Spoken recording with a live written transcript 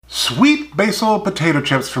Sweet basil potato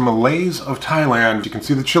chips from Lay's of Thailand. You can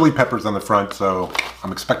see the chili peppers on the front, so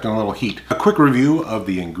I'm expecting a little heat. A quick review of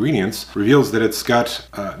the ingredients reveals that it's got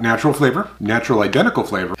natural flavor, natural identical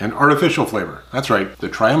flavor, and artificial flavor. That's right, the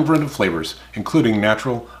triumvirate of flavors, including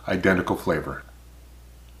natural identical flavor.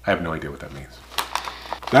 I have no idea what that means.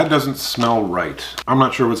 That doesn't smell right. I'm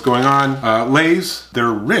not sure what's going on. Lay's,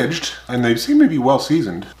 they're ridged, and they seem to be well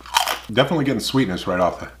seasoned. Definitely getting sweetness right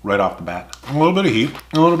off the bat. A little bit of heat,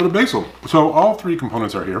 and a little bit of basil. So all three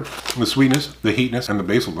components are here. The sweetness, the heatness, and the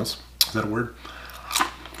basilness. Is that a word?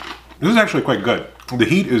 This is actually quite good. The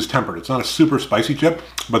heat is tempered. It's not a super spicy chip,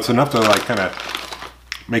 but it's enough to like kind of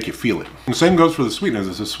make you feel it. And the same goes for the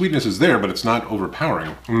sweetness. The sweetness is there, but it's not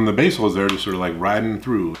overpowering. And the basil is there just sort of like riding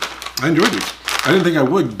through. I enjoyed these. I didn't think I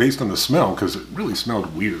would based on the smell because it really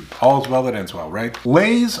smelled weird. All's well that ends well, right?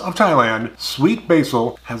 Lay's of Thailand, sweet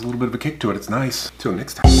basil, has a little bit of a kick to it. It's nice. Till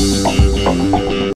next time.